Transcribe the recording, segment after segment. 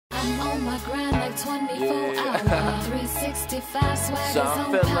I'm on my grind like 24 hours. 365 swag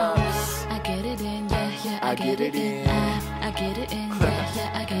Shawn is on power. Phillips. I get it in, yeah, I get it in. I get it in,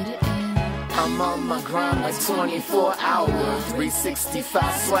 yeah, I get it in. I'm on my grind like 24 hours.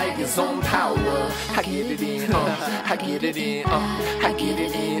 365 swag is on power. I get it in, I get it in, I get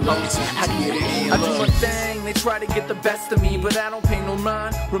it in, I get it in. I do my thing, they try to get the best of me, but I don't pay no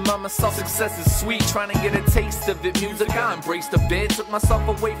mind. Remind myself success is sweet, trying to get a taste of it. Music I embraced a bit, took myself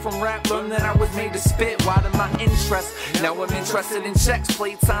away from rap, learned that I was made to spit. Widened my interest, now I'm interested in checks.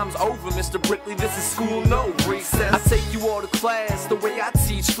 Playtime's over, Mr. Brickley, this is school, no recess. I take you all to class, the way I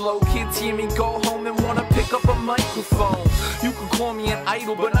teach flow. Kids hear me go home and wanna pick up a microphone. You can call me an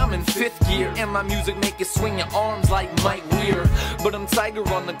idol, but I'm in 5th gear, and my music make you swing your arms like Mike Weir. But I'm Tiger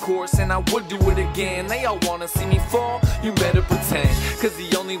on the course, and I would do it again. They all wanna see me fall, you better pretend, cause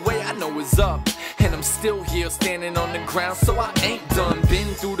the only way I know is up. And I'm still here standing on the ground, so I ain't done. Been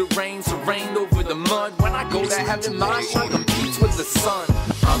through the rain, so rained over the mud. When I go to heaven, my shine competes with the sun.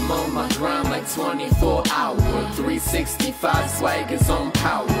 I'm on my grind like 24 hours. 365 swag is on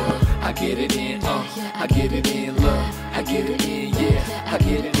power. I get it in, I get it in, look, I get it in, yeah, I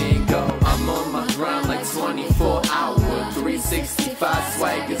get it in, go. I'm on my grind like 24 hours. 365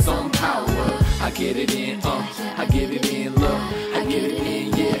 swag is on power. I get it in, I get it in, look, I get it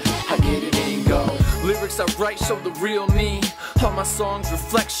in, yeah, I get it in, go. Lyrics I write show the real me. All my songs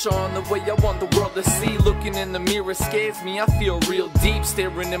reflect Shawn, the way I want the world to see. Looking in the mirror scares me, I feel real deep.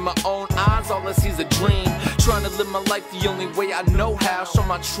 Staring in my own eyes, all I see is a dream. Trying to live my life the only way I know how. Show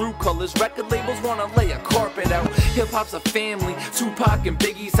my true colors, record labels wanna lay a carpet out. Hip-hop's a family, Tupac and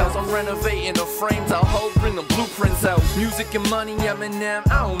Biggie's house. I'm renovating the frames, I'll hold, bring the blueprints out. Music and money, Eminem,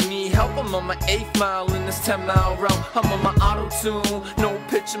 I don't need help. I'm on my 8th mile in this 10-mile route. I'm on my auto-tune, no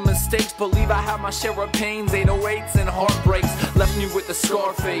picture mistakes. Believe I have my share of pains, 808s and heartbreaks. Left me with a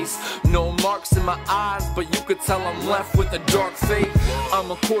scar face, no marks in my eyes, but you could tell I'm left with a dark fate.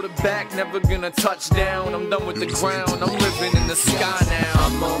 I'm a quarterback, never gonna touch down. I'm done with the ground, I'm living in the sky now.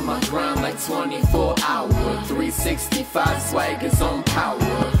 I'm on my grind like 24 hours. 365 swag is on power.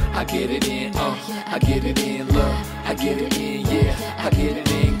 I get it in, I get it in, look, I get it in, yeah, I get it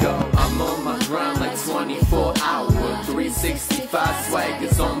in, go. I'm on my grind like 24 hours. 365 swag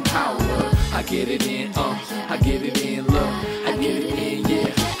is on power. I get it in, I get it in, look, I get it in,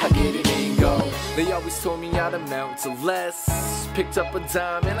 yeah, I get it in, go. They always told me I'd amount to less. Picked up a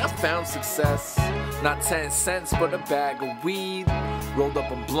dime and I found success. Not 10 cents, but a bag of weed. Rolled up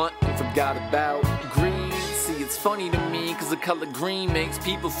a blunt and forgot about greed. See, it's funny to me, cause the color green makes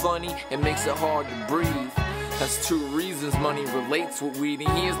people funny. It makes it hard to breathe. That's 2 reasons money relates with weed.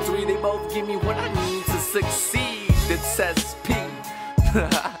 And here's 3, they both give me what I need to succeed. It's SP.